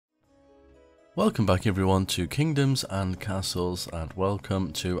Welcome back everyone to Kingdoms and Castles, and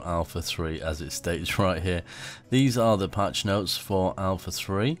welcome to Alpha 3 as it states right here. These are the patch notes for Alpha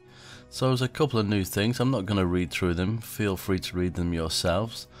 3. So there's a couple of new things. I'm not going to read through them, feel free to read them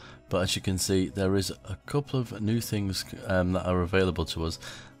yourselves. But as you can see, there is a couple of new things that are available to us.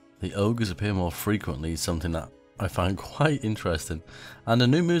 The ogres appear more frequently, something that I find quite interesting. And a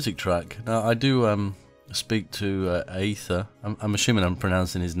new music track. Now I do speak to Aether, I'm assuming I'm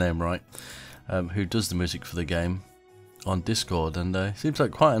pronouncing his name right. Who does the music for the game on Discord, and seems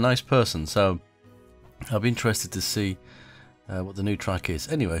like quite a nice person, so I'll be interested to see what the new track is.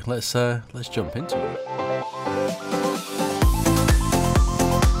 Anyway, let's jump into it.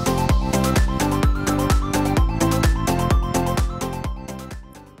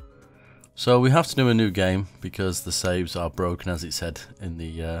 So we have to do a new game because the saves are broken, as it said in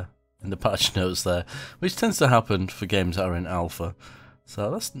the patch notes there, which tends to happen for games that are in alpha. So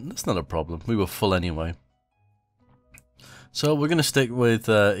that's not a problem. We were full anyway. So we're going to stick with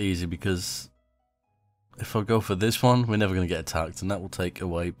easy, because if I go for this one, we're never going to get attacked, and that will take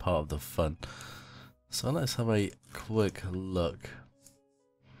away part of the fun. So let's have a quick look.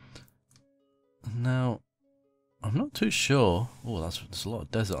 Now, I'm not too sure. Oh, there's a lot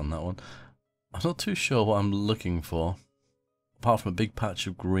of desert on that one. I'm not too sure what I'm looking for. Apart from a big patch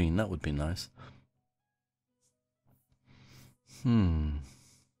of green, that would be nice.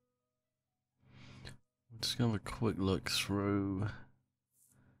 Just gonna have a quick look through.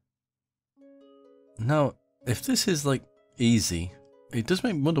 Now, if this is like easy, it does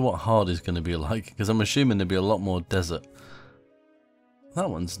make me wonder what hard is going to be like, because I'm assuming there'll be a lot more desert.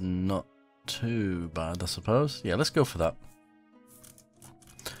 That one's not too bad, I suppose. Yeah, let's go for that.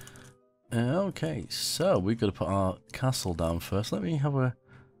 Okay, so we've got to put our castle down first. Let me have a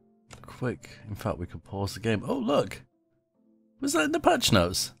quick. In fact, we could pause the game. Oh, look! Was that in the patch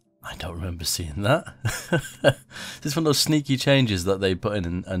notes? I don't remember seeing that. This is one of those sneaky changes that they put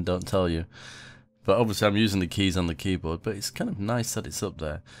in and don't tell you. But obviously I'm using the keys on the keyboard, but it's kind of nice that it's up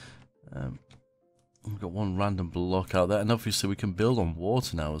there. We've got one random block out there, and obviously we can build on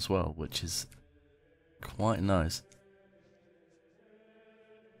water now as well, which is quite nice.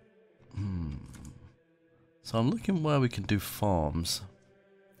 So I'm looking where we can do farms.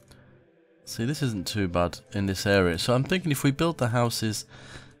 See, this isn't too bad in this area, so I'm thinking if we build the houses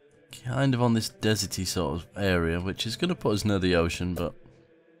kind of on this deserty sort of area, which is going to put us near the ocean, but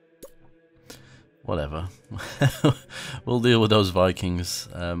whatever. We'll deal with those Vikings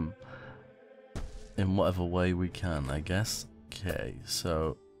in whatever way we can, I guess. Okay,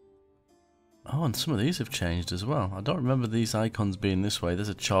 so... Oh, and some of these have changed as well. I don't remember these icons being this way. There's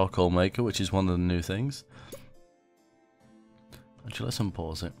a charcoal maker, which is one of the new things. Actually, let's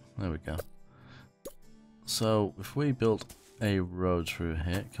unpause it. There we go. So, if we build a road through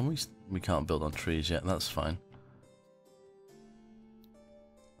here, can we can't build on trees yet, that's fine.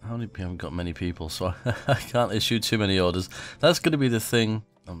 We haven't got many people, so I can't issue too many orders. That's going to be the thing.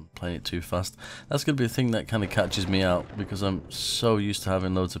 I'm playing it too fast. That's going to be the thing that kind of catches me out, because I'm so used to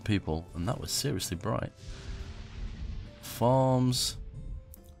having loads of people, and that was seriously bright. Farms.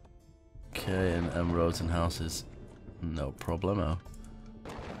 Okay, and roads and houses. No problemo.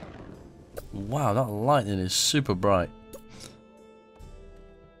 Wow, that lightning is super bright.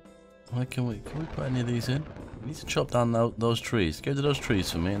 Why can we put any of these in? We need to chop down those trees. Go to those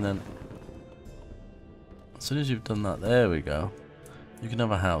trees for me, and then as soon as you've done that, there we go. You can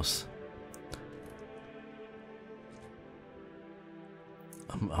have a house.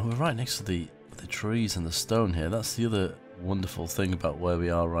 I'm right next to the trees and the stone here. That's the other wonderful thing about where we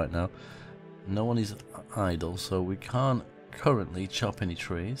are right now. No one is idle, so we can't currently chop any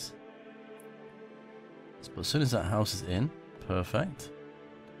trees. But as soon as that house is in, perfect.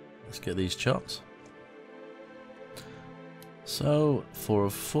 Let's get these chopped. So, 4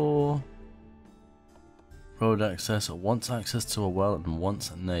 of 4. Road access, wants access to a well, and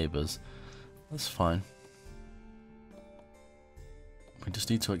wants neighbours. That's fine. We just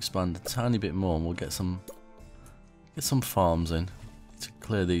need to expand a tiny bit more, and we'll get some farms in. To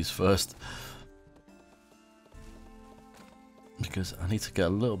clear these first, because I need to get a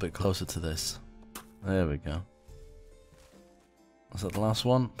little bit closer to this. There we go. Was that the last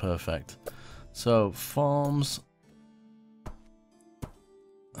one? Perfect. So, farms.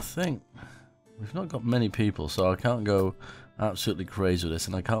 I think we've not got many people, so I can't go absolutely crazy with this,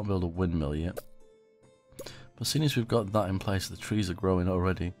 and I can't build a windmill yet. But seeing as we've got that in place, the trees are growing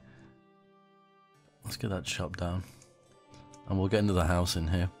already. Let's get that chopped down. And we'll get into the house in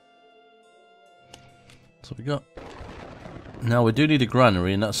here. So we got... Now we do need a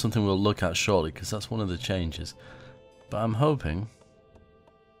granary, and that's something we'll look at shortly, because that's one of the changes. But I'm hoping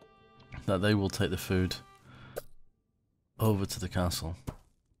that they will take the food over to the castle.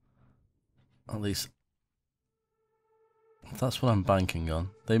 At least that's what I'm banking on.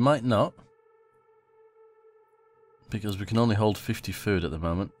 They might not, because we can only hold 50 food at the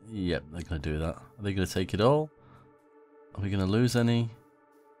moment. Yep, they're going to do that. Are they going to take it all? Are we going to lose any?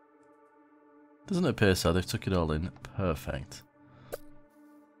 Doesn't appear so. They've took it all in. Perfect.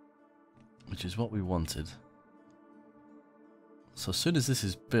 Which is what we wanted. So as soon as this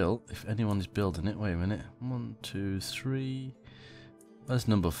is built, if anyone is building it, wait a minute. 1, 2, 3. That's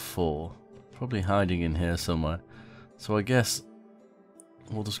number 4. Probably hiding in here somewhere. So I guess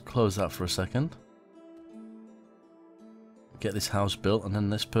we'll just close that for a second. Get this house built, and then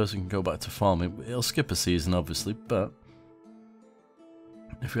this person can go back to farming. It'll skip a season, obviously, but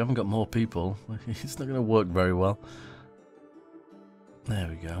if we haven't got more people, it's not going to work very well. There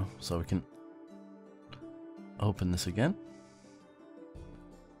we go. So we can open this again.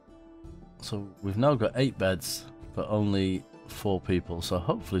 So we've now got 8 beds, but only 4 people. So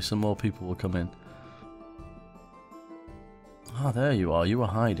hopefully some more people will come in. Ah, there you are. You were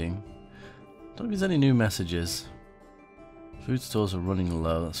hiding. Don't know if there's any new messages. Food stores are running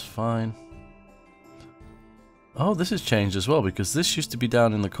low. That's fine. Oh, this has changed as well, because this used to be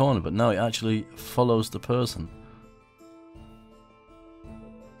down in the corner, but now it actually follows the person.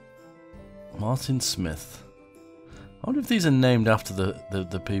 Martin Smith. I wonder if these are named after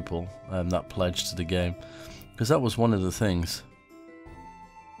the people that pledged to the game, because that was one of the things.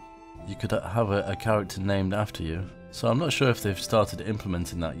 You could have a character named after you. So I'm not sure if they've started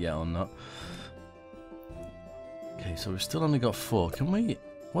implementing that yet or not. Okay, so we've still only got 4. Can we...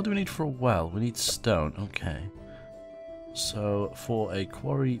 What do we need for a well? We need stone. Okay. So for a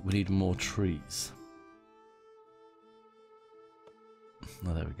quarry, we need more trees.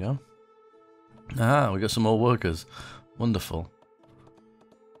 Oh, there we go. Ah, we got some more workers. Wonderful.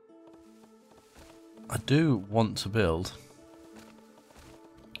 I do want to build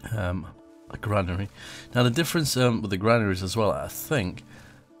a granary. Now the difference with the granaries as well, I think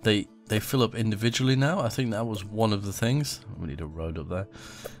they fill up individually now. I think that was one of the things. We need a road up there.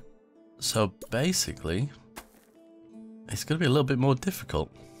 So basically, it's going to be a little bit more difficult,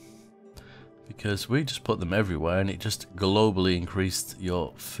 because we just put them everywhere and it just globally increased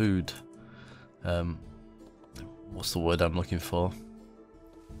your food. What's the word I'm looking for?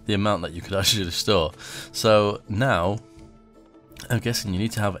 The amount that you could actually store. So now, I'm guessing you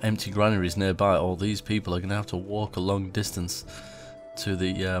need to have empty granaries nearby. All these people are going to have to walk a long distance to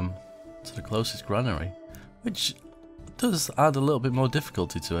the closest granary, which does add a little bit more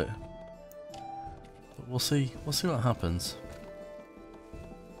difficulty to it. But we'll see what happens.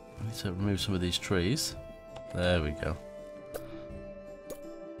 I need to remove some of these trees. There we go.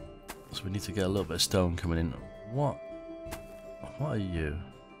 So we need to get a little bit of stone coming in. What are you?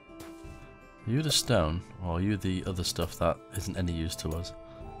 Are you the stone, or are you the other stuff that isn't any use to us?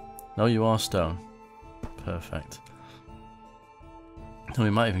 No, you are stone. Perfect. And we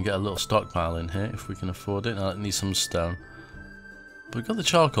might even get a little stockpile in here if we can afford it. Now it needs some stone. But we've got the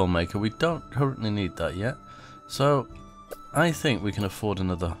charcoal maker. We don't currently need that yet. So I think we can afford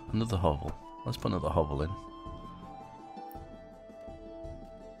another hovel. Let's put another hovel in.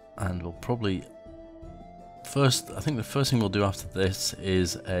 And we'll probably I think the first thing we'll do after this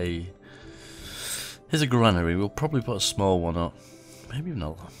is here's a granary. We'll probably put a small one up. Maybe even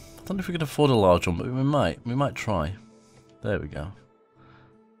I don't know if we can afford a large one, but we might try. There we go.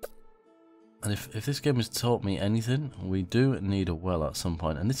 And if this game has taught me anything, we do need a well at some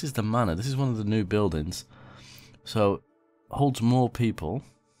point. And this is the manor. This is one of the new buildings. So, holds more people.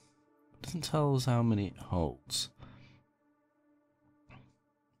 Doesn't tell us how many it holds.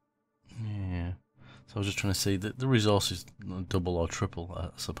 Yeah. So I was just trying to see that the resources double or triple, I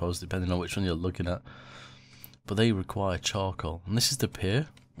suppose, depending on which one you're looking at. But they require charcoal. And this is the pier,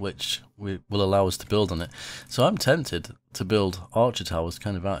 which will allow us to build on it. So I'm tempted to build archer towers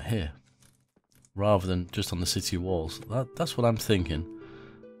kind of out here, rather than just on the city walls. That's what I'm thinking.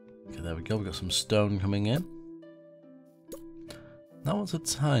 Okay, there we go. We've got some stone coming in. That one's a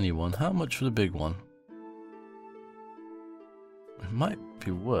tiny one. How much for the big one? It might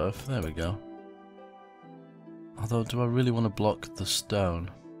be worth... There we go. Although, do I really want to block the stone?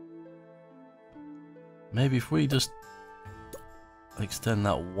 Maybe if we just extend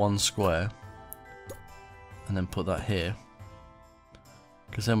that 1 square and then put that here,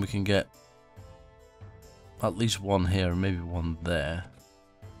 because then we can get at least 1 here and maybe 1 there.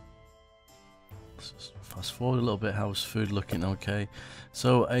 Let's just fast forward a little bit. How's food looking? Okay.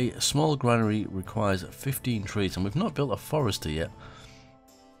 So a small granary requires 15 trees, and we've not built a forester yet.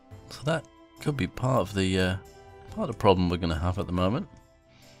 So that could be part of the problem we're going to have at the moment.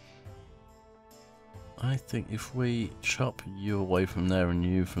 I think if we chop you away from there and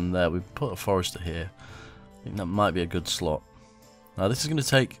you from there, we put a forester here. I think that might be a good slot. Now this is going to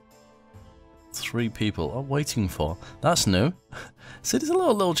take 3 people. I'm waiting for. That's new. See, there's a lot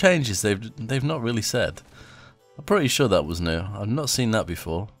of little changes they've not really said. I'm pretty sure that was new. I've not seen that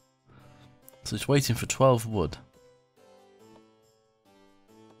before. So it's waiting for 12 wood,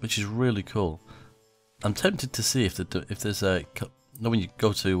 which is really cool. I'm tempted to see if there's a when you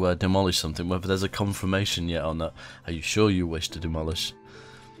go to demolish something, whether there's a confirmation yet on that. Are you sure you wish to demolish?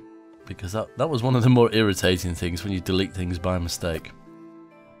 Because that was one of the more irritating things when you delete things by mistake.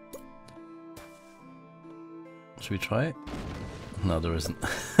 Should we try it? No, there isn't.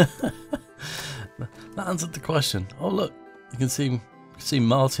 That answered the question. Oh look, you can see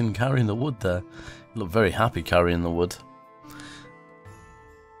Martin carrying the wood there. He looked very happy carrying the wood.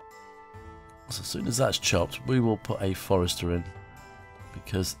 So as soon as that's chopped, we will put a forester in,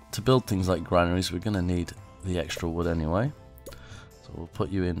 because to build things like granaries, we're going to need the extra wood anyway. So we'll put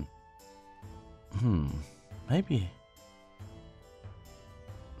you in. Maybe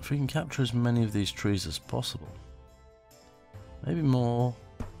if we can capture as many of these trees as possible. Maybe more.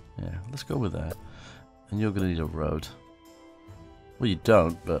 Yeah, let's go with that. And you're going to need a road. Well, you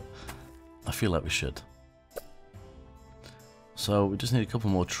don't, but I feel like we should. So we just need a couple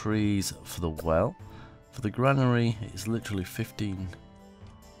more trees for the well. For the granary, it's literally 15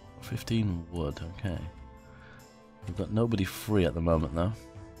 wood. Okay. We've got nobody free at the moment, though.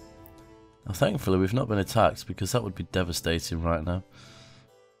 Now, thankfully, we've not been attacked, because that would be devastating right now.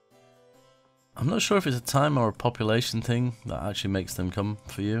 I'm not sure if it's a time or a population thing that actually makes them come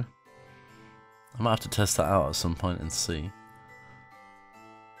for you. I might have to test that out at some point and see.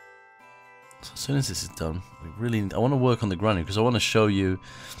 So as soon as this is done, I want to work on the granary, because I want to show you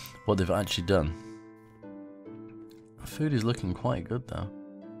what they've actually done. Our food is looking quite good though.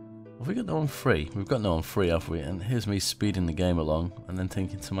 Have we got no one free? We've got no one free, have we? And here's me speeding the game along and then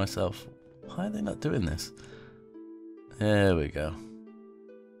thinking to myself, why are they not doing this? There we go.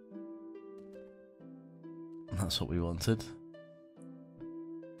 That's what we wanted.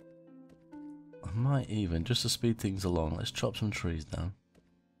 I might even, just to speed things along, let's chop some trees down.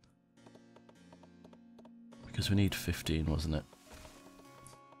 Because we need 15, wasn't it?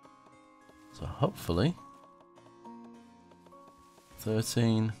 So hopefully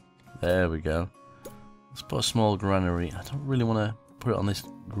 13. There we go. Let's put a small granary. I don't really want to put it on this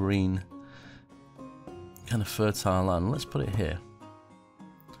green kind of fertile land. Let's put it here.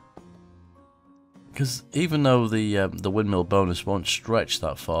 Because even though the windmill bonus won't stretch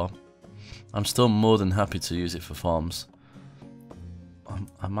that far, I'm still more than happy to use it for farms.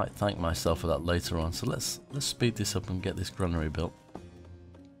 I might thank myself for that later on. So let's speed this up and get this granary built,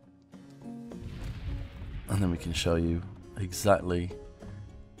 and then we can show you exactly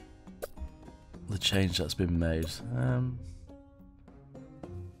the change that's been made.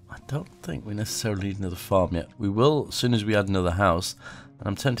 I don't think we necessarily need another farm yet. We will as soon as we add another house, and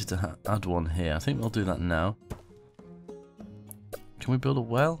I'm tempted to add one here. I think we'll do that now. Can we build a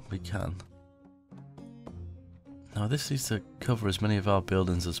well? We can. Now this needs to cover as many of our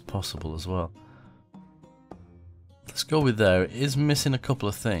buildings as possible as well. Let's go with there. It is missing a couple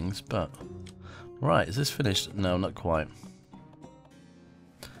of things, but... Right, is this finished? No, not quite.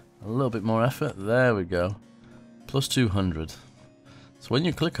 A little bit more effort. There we go. Plus 200. So when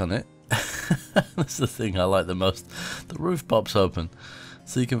you click on it, that's the thing I like the most. The roof pops open,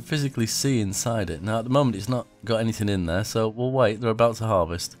 so you can physically see inside it. Now at the moment it's not got anything in there, so we'll wait. They're about to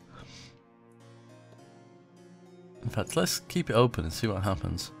harvest. In fact, let's keep it open and see what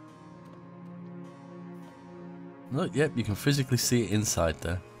happens. Look, yep, you can physically see it inside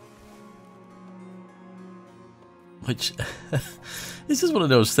there. Which, it's just one of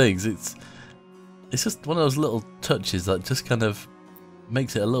those things. It's just one of those little touches that just kind of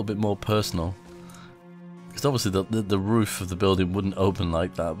makes it a little bit more personal. Because obviously the roof of the building wouldn't open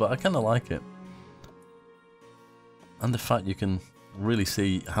like that, but I kind of like it. And the fact you can really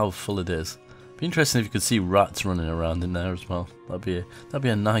see how full it is. Be interesting if you could see rats running around in there as well. That'd be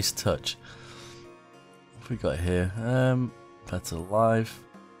a nice touch. What have we got here? Pets alive.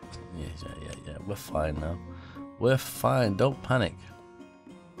 Yeah. We're fine now. We're fine. Don't panic.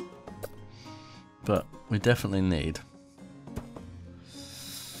 But we definitely need.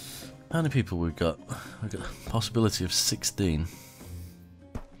 How many people we've got? We've got a possibility of 16.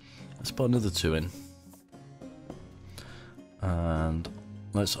 Let's put another 2 in. And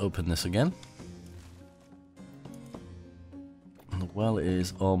let's open this again. And the well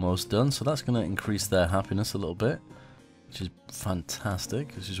is almost done, so that's going to increase their happiness a little bit, which is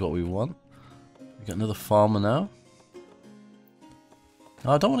fantastic. This is what we want. We've got another farmer now.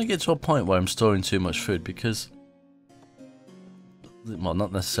 Now, I don't want to get to a point where I'm storing too much food because, well,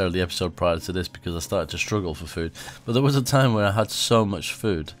 not necessarily the episode prior to this because I started to struggle for food, but there was a time where I had so much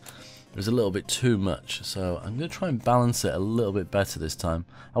food. It was a little bit too much, so I'm going to try and balance it a little bit better this time.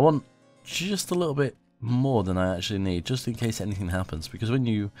 I want just a little bit more than I actually need, just in case anything happens, because when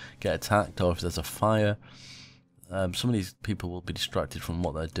you get attacked or if there's a fire, some of these people will be distracted from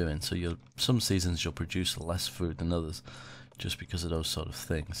what they're doing, so some seasons you'll produce less food than others, just because of those sort of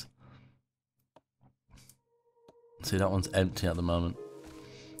things. See, that one's empty at the moment,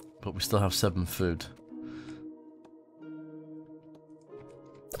 but we still have 7 food.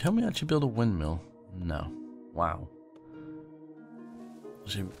 Can we actually build a windmill? No. Wow.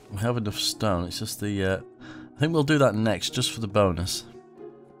 See, we have enough stone, it's just the, I think we'll do that next, just for the bonus.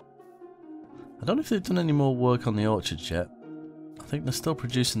 I don't know if they've done any more work on the orchards yet. I think they're still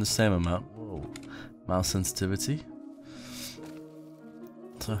producing the same amount. Whoa. Mouse sensitivity.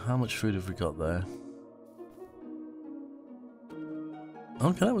 So how much food have we got there?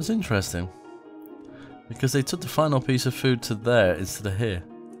 Okay, that was interesting. Because they took the final piece of food to there instead of here.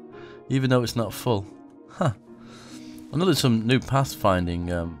 Even though it's not full. Huh. I know there's some new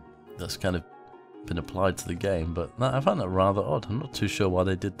pathfinding that's kind of been applied to the game, but I found that rather odd. I'm not too sure why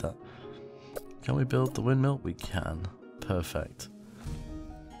they did that. Can we build the windmill? We can. Perfect.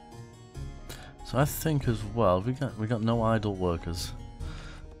 So I think as well, we got no idle workers.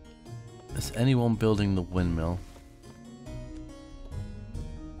 Is anyone building the windmill?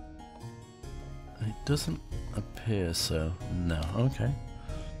 It doesn't appear so. No. Okay.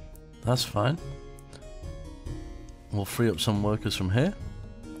 That's fine. We'll free up some workers from here.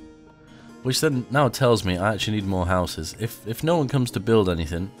 Which then now tells me I actually need more houses. If no one comes to build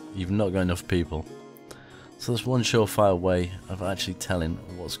anything, you've not got enough people. So that's one surefire way of actually telling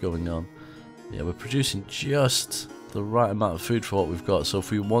what's going on. Yeah, we're producing just the right amount of food for what we've got. So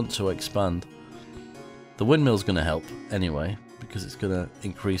if we want to expand, the windmill's going to help anyway, because it's going to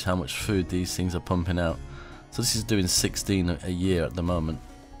increase how much food these things are pumping out. So this is doing 16 a year at the moment.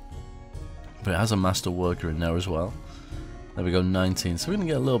 But it has a master worker in there as well. There we go, 19. So we're going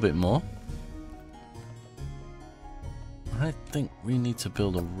to get a little bit more. I think we need to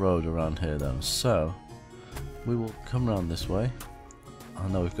build a road around here though. So we will come around this way. I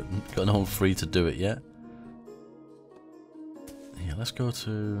know we've got no one free to do it yet. Yeah, let's go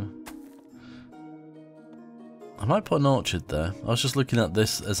to... I might put an orchard there. I was just looking at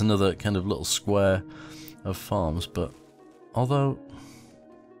this as another kind of little square of farms, but although...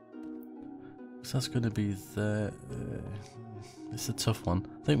 So that's going to be there. It's a tough one.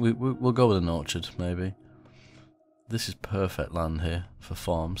 I think we'll go with an orchard, maybe. This is perfect land here for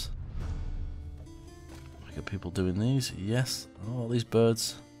farms. We got people doing these. Yes. Oh, all these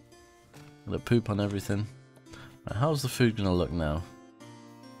birds. They poop on everything. Right, how's the food going to look now?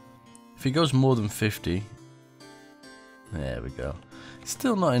 If it goes more than 50... There we go.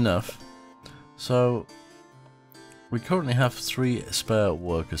 Still not enough. So... we currently have 3 spare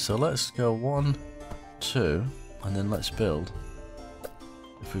workers, so let's go 1, 2, and then let's build.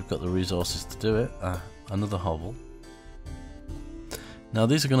 If we've got the resources to do it. Another hovel. Now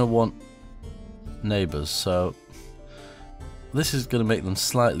these are going to want neighbours, so this is going to make them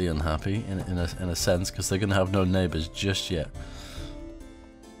slightly unhappy in a sense, because they're going to have no neighbours just yet.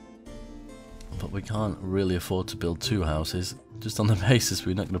 But we can't really afford to build 2 houses, just on the basis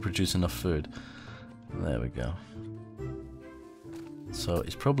we're not going to produce enough food. There we go. So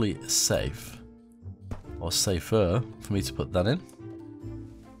it's probably safe, or safer, for me to put that in.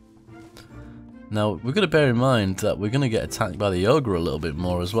 Now, we've got to bear in mind that we're going to get attacked by the ogre a little bit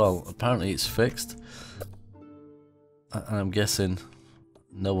more as well. Apparently it's fixed. And I'm guessing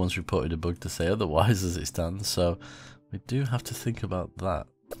no one's reported a bug to say otherwise as it stands, so we do have to think about that.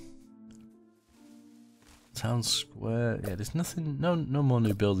 Town square, yeah, there's nothing, no more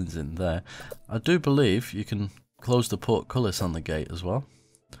new buildings in there. I do believe you can close the portcullis on the gate as well.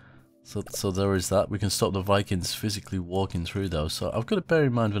 So there is that. We can stop the Vikings physically walking through those. So I've got to bear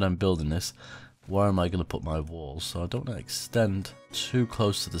in mind when I'm building this, where am I going to put my walls? So I don't want to extend too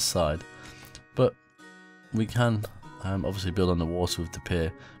close to the side. But we can obviously build on the water with the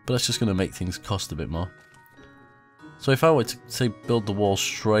pier, but that's just going to make things cost a bit more. So if I were to, say, build the wall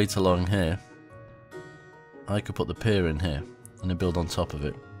straight along here, I could put the pier in here and then build on top of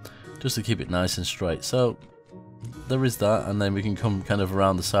it, just to keep it nice and straight. So there is that, and then we can come kind of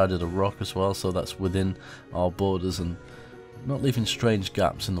around the side of the rock as well, so that's within our borders and not leaving strange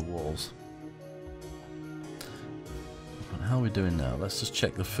gaps in the walls. But how are we doing now? Let's just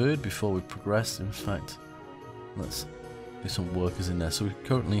check the food before we progress. In fact, let's get some workers in there. So we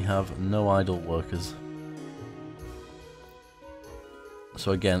currently have no idle workers.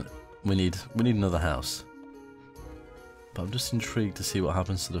 So again, we need another house. But I'm just intrigued to see what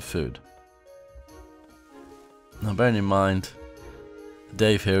happens to the food. Now bearing in mind,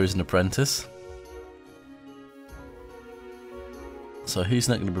 Dave here is an apprentice. So he's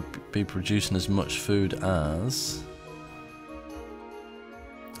not going to be producing as much food as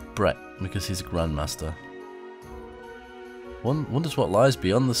Brett, because he's a grandmaster. One wonders what lies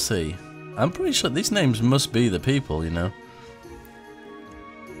beyond the sea. I'm pretty sure these names must be the people, you know.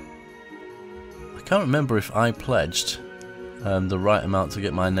 I can't remember if I pledged the right amount to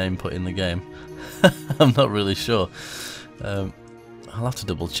get my name put in the game. I'm not really sure. I'll have to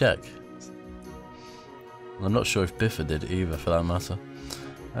double check. I'm not sure if Biffa did either, for that matter.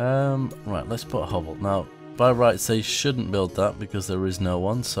 Right, let's put a hovel. Now, by rights, they shouldn't build that because there is no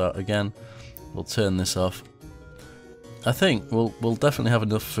one. So again, we'll turn this off. I think we'll definitely have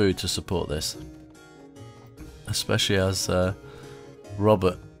enough food to support this, especially as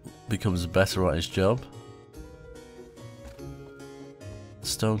Robert becomes better at his job.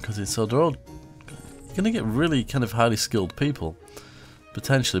 Stone cutting, so they're all going to get really kind of highly skilled people,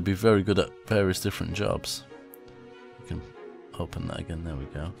 potentially be very good at various different jobs. We can open that again, there we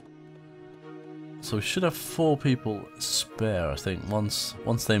go. So we should have 4 people spare, I think, once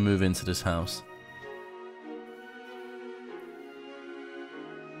they move into this house.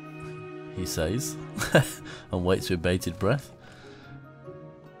 He says, and waits with bated breath.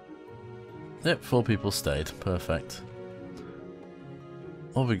 Yep, 4 people stayed, perfect.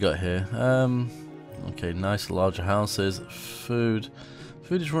 What have we got here? Okay, nice larger houses. Food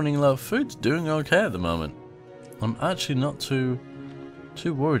is running low. Food's doing okay at the moment. I'm actually not too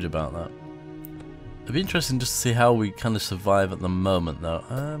worried about that. It'd be interesting just to see how we kind of survive at the moment, though.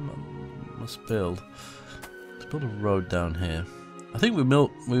 Let's build a road down here. I think we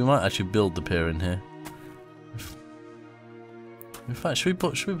might actually build the pier in here. In fact, should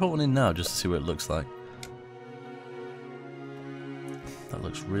we put one in now just to see what it looks like? That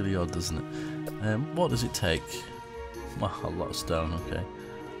looks really odd, doesn't it? What does it take? Well, a lot of stone, okay.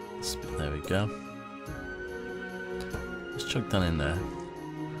 There we go. Let's chuck that in there.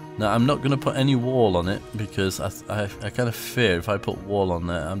 Now, I'm not going to put any wall on it because I kind of fear if I put wall on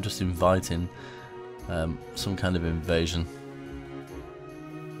there, I'm just inviting some kind of invasion.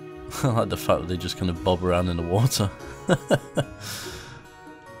 I like the fact that they just kind of bob around in the water.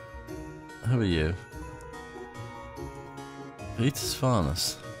 Who are you? Peter's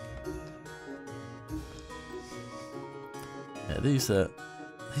Farnus. Yeah, these are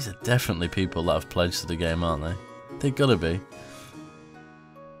definitely people that have pledged to the game, aren't they? They gotta be.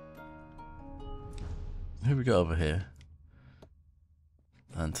 Who we got over here?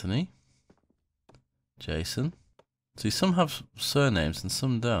 Anthony. Jason. See, some have surnames and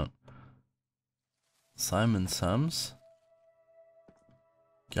some don't. Simon Sams.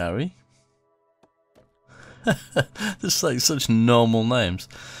 Gary. Just like such normal names.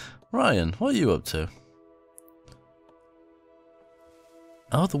 Ryan, what are you up to?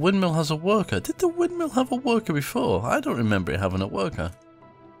 Oh, the windmill has a worker. Did the windmill have a worker before? I don't remember it having a worker.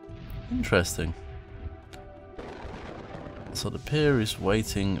 Interesting. So the pier is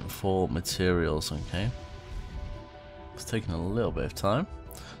waiting for materials, okay? It's taking a little bit of time.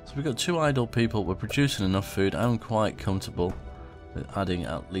 So we've got 2 idle people. We're producing enough food. I'm quite comfortable with adding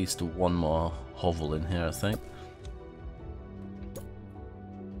at least 1 more hovel in here, I think.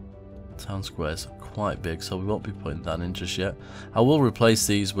 Town square's quite big, so we won't be putting that in just yet. I will replace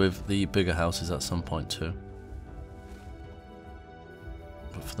these with the bigger houses at some point too.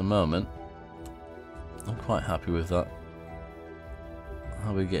 But for the moment, I'm quite happy with that.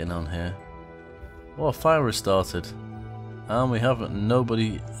 How are we getting on here? Oh, a fire has started. And we haven't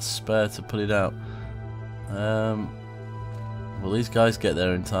nobody spare to put it out. Will these guys get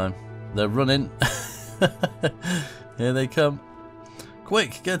there in time? They're running. Here they come.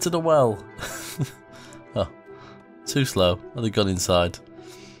 Quick, get to the well. Oh, too slow. Oh, they've gone inside.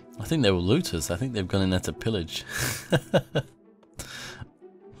 I think they were looters. I think they've gone in there to pillage.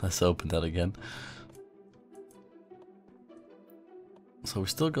 Let's open that again. So we've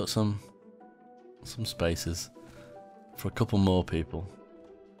still got some spaces for a couple more people.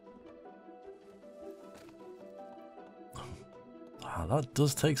 Wow, that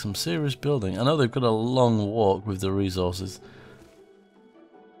does take some serious building. I know they've got a long walk with the resources,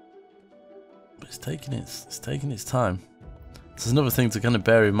 but it's taking its time. This is another thing to kind of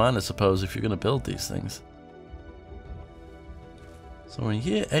bear in mind, I suppose, if you're going to build these things. So we're in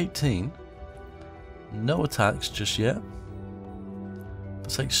year 18. No attacks just yet.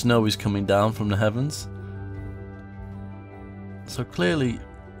 Looks like snow is coming down from the heavens. So clearly,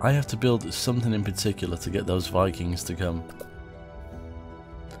 I have to build something in particular to get those Vikings to come.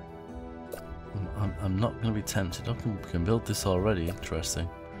 I'm not going to be tempted. I can build this already. Interesting.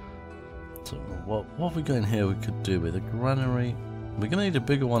 So what have we got in here we could do with a granary? We're going to need a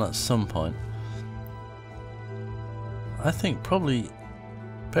bigger one at some point. I think probably,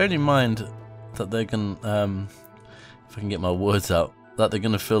 bearing in mind that they're going to, if I can get my words out, that they're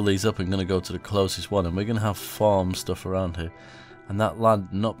going to fill these up and going to go to the closest one, and we're going to have farm stuff around here. And that land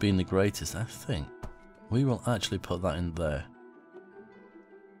not being the greatest, I think we will actually put that in there.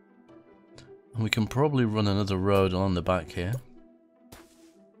 And we can probably run another road along the back here.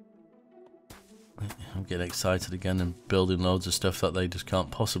 I'm getting excited again and building loads of stuff that they just can't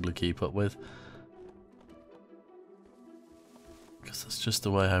possibly keep up with. Because that's just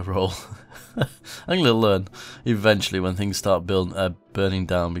the way I roll. I'm going to learn eventually when things start burning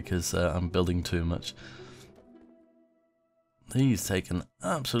down because I'm building too much. These take an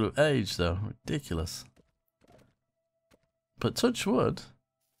absolute age though. Ridiculous. But touch wood,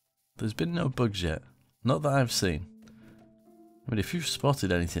 there's been no bugs yet. Not that I've seen. I mean, if you've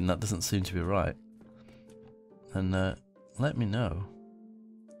spotted anything that doesn't seem to be right, then let me know.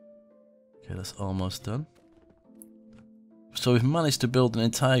 Okay, that's almost done. So we've managed to build an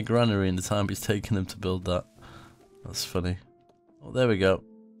entire granary in the time it's taken them to build that. That's funny. Oh, there we go.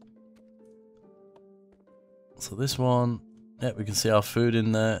 So this one, yeah, we can see our food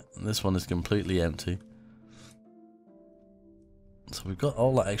in there. And this one is completely empty. So we've got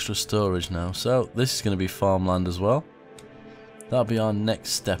all that extra storage now. So this is going to be farmland as well. That'll be our next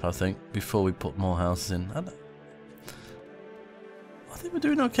step, I think, before we put more houses in. I think we're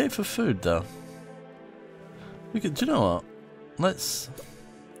doing okay for food, though. We could, do you know what? Let's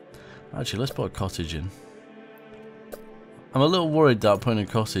put a cottage in. I'm a little worried that putting a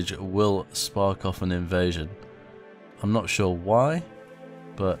cottage will spark off an invasion. I'm not sure why,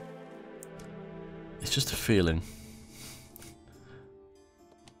 but it's just a feeling.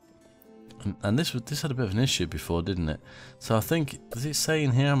 And this had a bit of an issue before, didn't it? So I think, does it say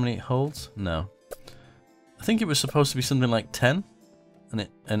in here how many it holds? No. I think it was supposed to be something like 10,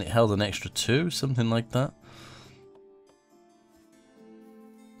 and it held an extra 2, something like that.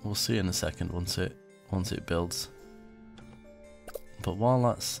 We'll see in a second once it builds. But while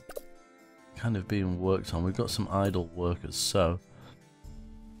that's kind of being worked on, we've got some idle workers, so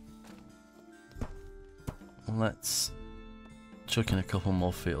let's chuck in a couple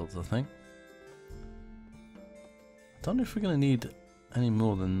more fields, I think. I don't know if we're going to need any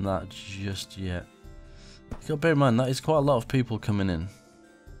more than that just yet. You got to bear in mind that is quite a lot of people coming in.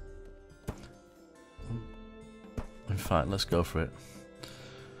 In fact, let's go for it.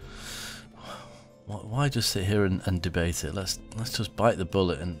 Why just sit here and debate it? Let's just bite the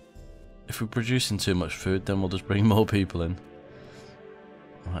bullet, and if we're producing too much food, then we'll just bring more people in.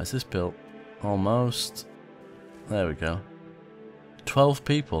 Right, is this built? Almost. There we go. 12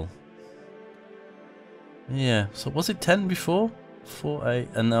 people. Yeah. So was it 10 before? 4, 8,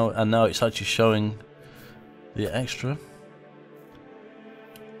 and now it's actually showing the extra.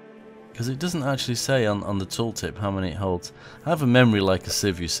 Because it doesn't actually say on the tooltip how many it holds. I have a memory like a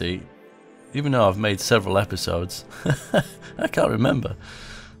sieve, you see. Even though I've made several episodes, I can't remember.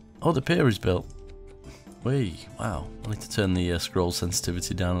 Oh, the pier is built. Whee, wow. I need to turn the scroll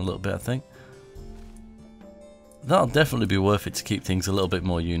sensitivity down a little bit, I think. That'll definitely be worth it to keep things a little bit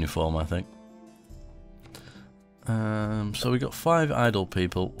more uniform, I think. So we got 5 idle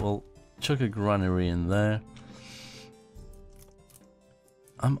people. We'll chuck a granary in there.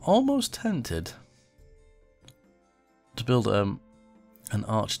 I'm almost tempted to build an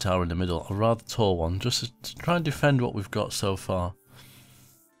arch tower in the middle, a rather tall one, just to try and defend what we've got so far.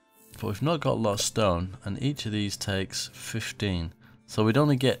 But we've not got a lot of stone, and each of these takes 15. So we'd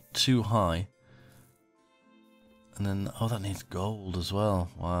only get 2 high. And then, oh, that needs gold as well.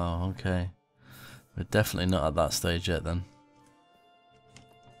 Wow, okay. We're definitely not at that stage yet then.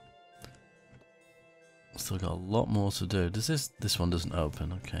 Still got a lot more to do. Does this one doesn't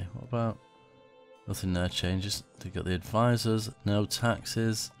open? Okay, what about... Nothing there changes. They've got the advisors, no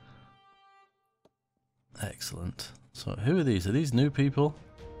taxes. Excellent. So who are these? Are these new people?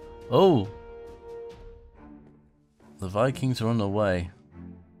 Oh! The Vikings are on their way.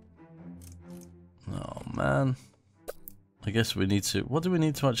 Oh man. I guess we need to... What do we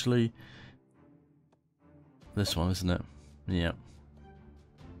need to actually... This one, isn't it? Yeah.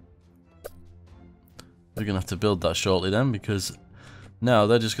 We're going to have to build that shortly then, because now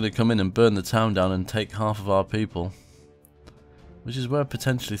they're just going to come in and burn the town down and take half of our people. Which is where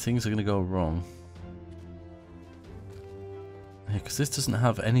potentially things are going to go wrong. Yeah, because this doesn't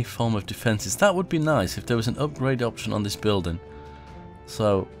have any form of defences. That would be nice if there was an upgrade option on this building.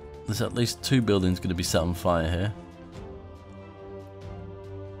 So, there's at least 2 buildings going to be set on fire here.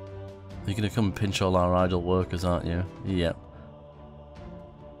 You're going to come and pinch all our idle workers, aren't you? Yep.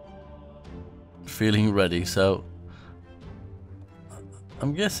 Feeling ready, so...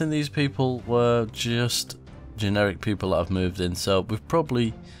 I'm guessing these people were just generic people that have moved in, so we've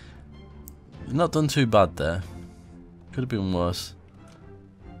probably not done too bad there. Could have been worse.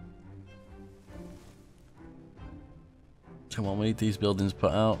 Come on, we need these buildings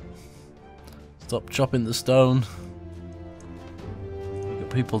put out. Stop chopping the stone. We've got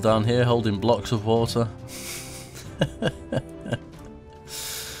people down here holding blocks of water.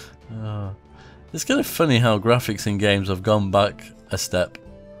 Oh. It's kind of funny how graphics in games have gone back a step.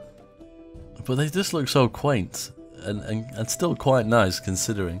 But they just look so quaint and still quite nice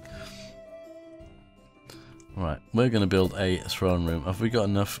considering. Right, we're going to build a throne room. Have we got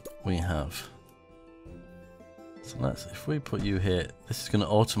enough? We have. So let's, if we put you here, this is going to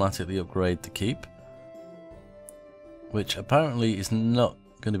automatically upgrade the keep. Which apparently is not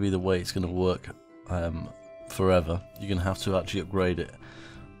going to be the way it's going to work forever. You're going to have to actually upgrade it.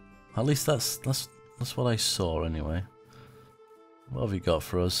 At least that's what I saw anyway. What have you got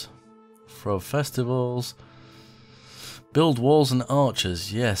for us? Throw festivals. Build walls and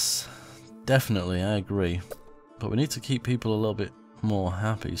archers. Yes, definitely, I agree. But we need to keep people a little bit more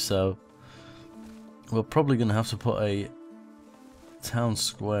happy, so we're probably going to have to put a town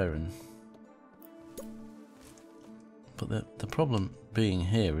square in. But the problem being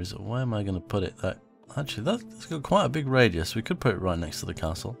here is, where am I going to put it? Actually, that's got quite a big radius. We could put it right next to the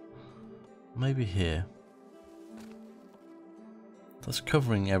castle. Maybe here. That's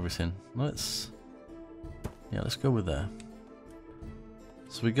covering everything. Let's go with there.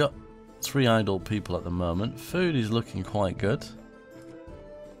 So we got 3 idle people at the moment. Food is looking quite good.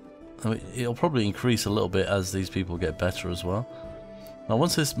 I mean, it'll probably increase a little bit as these people get better as well. Now,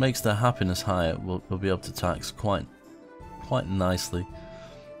 once this makes their happiness higher, we'll be able to tax quite nicely.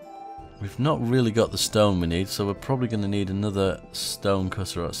 We've not really got the stone we need, so we're probably going to need another stone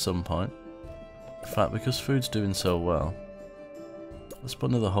cutter at some point. In fact, because food's doing so well, let's put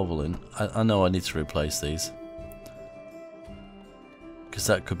another hovel in. I know I need to replace these. Because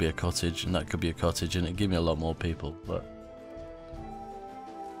that could be a cottage, and that could be a cottage, and it'd give me a lot more people, but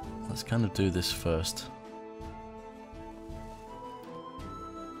let's kind of do this first.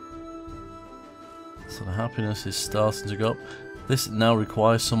 So the happiness is starting to go up. This now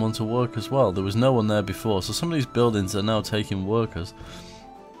requires someone to work as well. There was no one there before, so some of these buildings are now taking workers.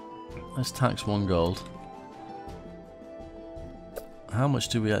 Let's tax 1 gold. How much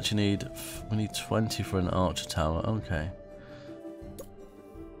do we actually need? We need 20 for an archer tower. Okay.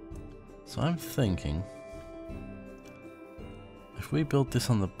 So I'm thinking, if we build this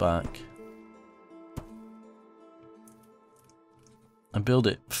on the back and build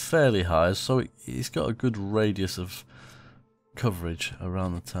it fairly high, so it's got a good radius of coverage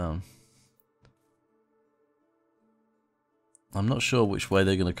around the town. I'm not sure which way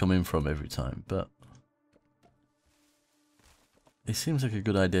they're going to come in from every time, but it seems like a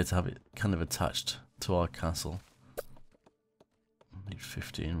good idea to have it kind of attached to our castle. We need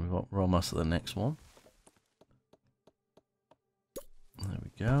 15, we're almost at the next one. There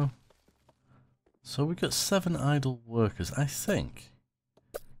we go. So we've got 7 idle workers, I think.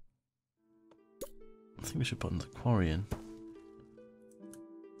 We should put the quarry in.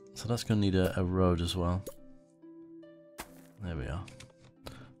 So that's going to need a road as well. There we are.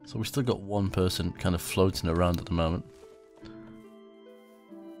 So we've still got 1 person kind of floating around at the moment.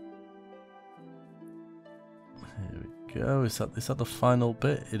 Here we go. Is that the final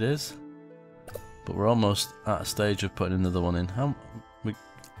bit? It is. But we're almost at a stage of putting another one in. We've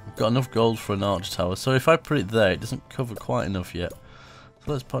got enough gold for an arch tower. So if I put it there, it doesn't cover quite enough yet.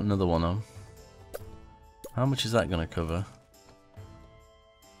 So let's put another one on. How much is that going to cover?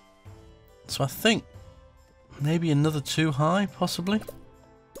 So I think maybe another 2 high, possibly.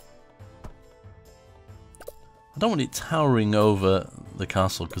 I don't want it towering over the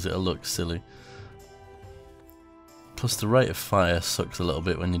castle because it'll look silly. Plus the rate of fire sucks a little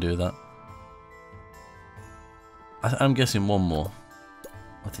bit when you do that. I'm guessing 1 more.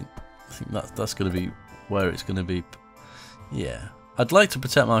 I think that's going to be where it's going to be. Yeah, I'd like to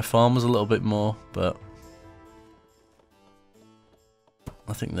protect my farmers a little bit more, but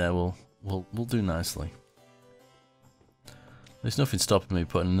I think there we'll do nicely. There's nothing stopping me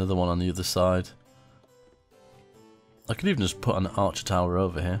putting another one on the other side. I could even just put an archer tower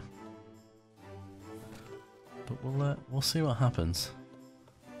over here. But we'll see what happens.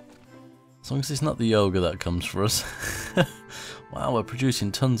 As long as it's not the ogre that comes for us. Wow, we're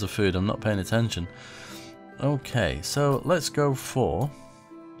producing tons of food. I'm not paying attention. Okay, so let's go for...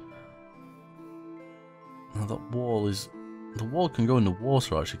 Now that wall is the wall can go in the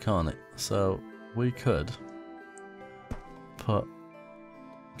water actually, can't it? So we could put...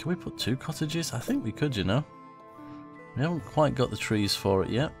 Can we put 2 cottages? I think we could, you know. We haven't quite got the trees for it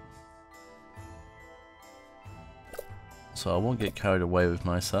yet. So I won't get carried away with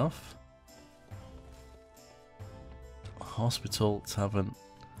myself. Hospital, tavern.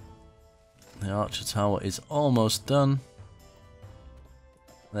 The Archer Tower is almost done.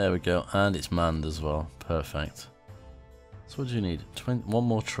 There we go, and it's manned as well. Perfect. So what do you need? 1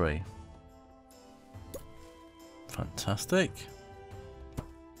 more tree. Fantastic.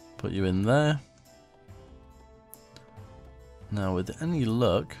 Put you in there. Now with any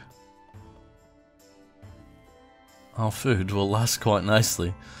luck, our food will last quite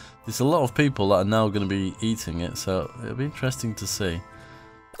nicely. There's a lot of people that are now going to be eating it, so it'll be interesting to see.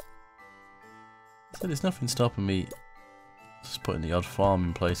 So there's nothing stopping me just putting the odd farm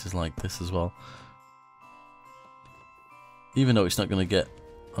in places like this as well. Even though it's not going to get...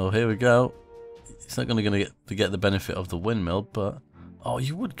 Oh, here we go. It's not going to get the benefit of the windmill, but... Oh,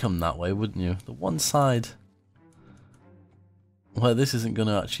 you would come that way, wouldn't you? The one side where this isn't going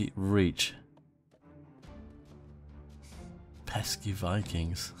to actually reach. Pesky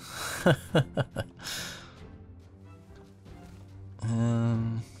Vikings.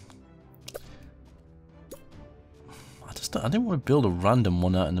 I didn't want to build a random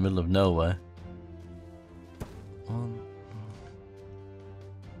one out in the middle of nowhere.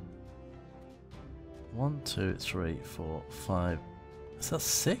 1, 2, 3, 4, 5. Is that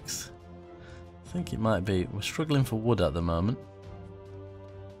 6? I think it might be. We're struggling for wood at the moment.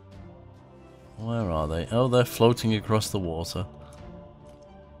 Where are they? Oh, they're floating across the water.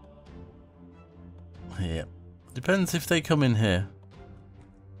 Here. Depends if they come in here.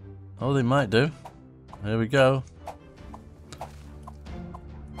 Oh, they might do. There we go.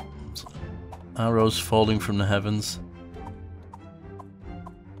 Arrows falling from the heavens.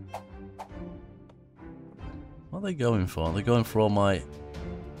 What are they going for? They're going for all my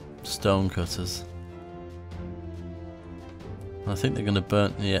stone cutters. I think they're going to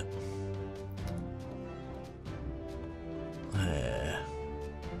burn... Yeah. There.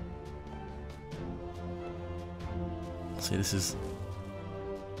 See, this is...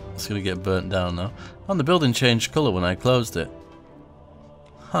 It's going to get burnt down now. And the building changed colour when I closed it.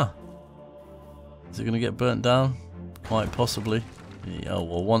 Huh. Is it going to get burnt down? Quite possibly. Yeah, oh,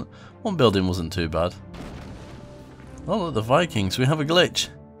 well, one building wasn't too bad. Oh, look, the Vikings. We have a glitch.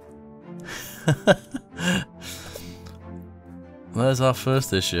 There's our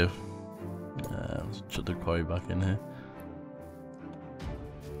first issue. Let's shut the quarry back in here.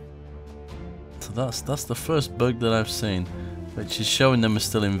 So that's the first bug that I've seen, which is showing them are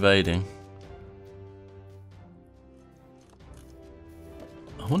still invading.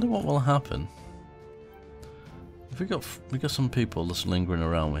 I wonder what will happen. If we got some people just lingering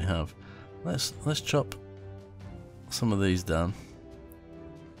around, we have. Let's chop some of these down.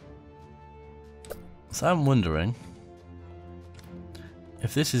 So I'm wondering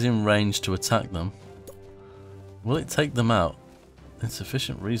if this is in range to attack them, will it take them out?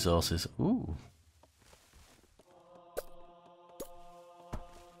 Insufficient resources. Ooh.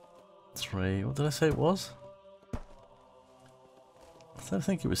 3. What did I say it was? I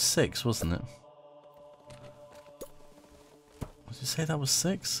think it was 6, wasn't it? Did you say that was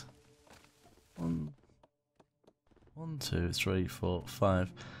 6? 1, 2, 3, 4,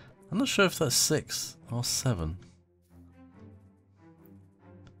 5. I'm not sure if that's 6 or 7.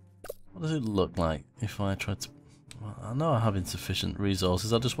 What does it look like if I try to... Well, I know I have insufficient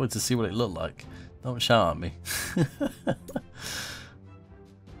resources, I just wanted to see what it looked like. Don't shout at me.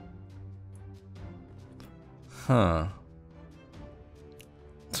 Huh.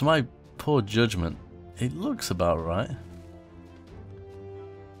 To my poor judgment, it looks about right.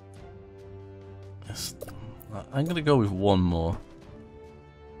 Yes. I'm going to go with 1 more.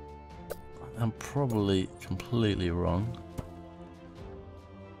 I'm probably completely wrong.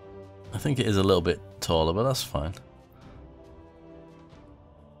 I think it is a little bit taller, but that's fine.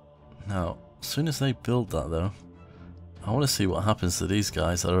 Now, as soon as they build that though, I want to see what happens to these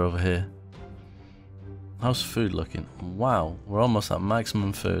guys that are over here. How's food looking? Wow, we're almost at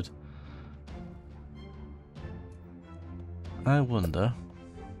maximum food. I wonder...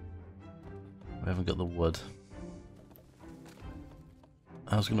 We haven't got the wood.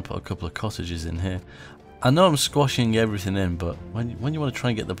 I was going to put a couple of cottages in here. I know I'm squashing everything in, but when you want to try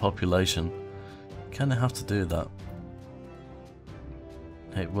and get the population, you kind of have to do that.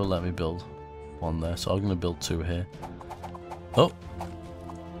 It will let me build 1 there, so I'm going to build 2 here. Oh!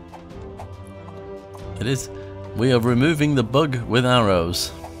 It is. We are removing the bug with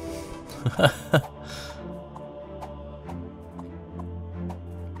arrows.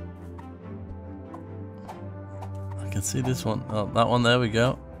 can see this one. Oh, that one, there we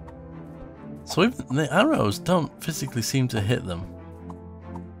go. So even the arrows don't physically seem to hit them.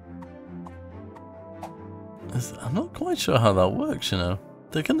 I'm not quite sure how that works, you know.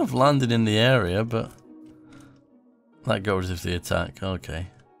 They're kind of landed in the area, but that goes with the attack. Okay.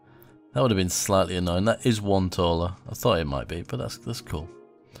 That would have been slightly annoying. That is one taller. I thought it might be, but that's cool.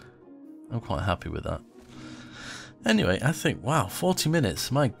 I'm quite happy with that. Anyway, I think, wow, 40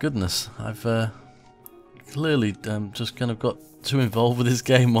 minutes. My goodness. I've clearly just kind of got too involved with this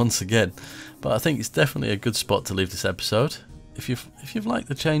game once again. But I think it's definitely a good spot to leave this episode. If you've liked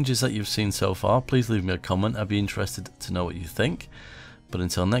the changes that you've seen so far, please leave me a comment. I'd be interested to know what you think. But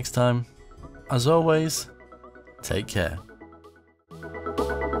until next time, as always, take care.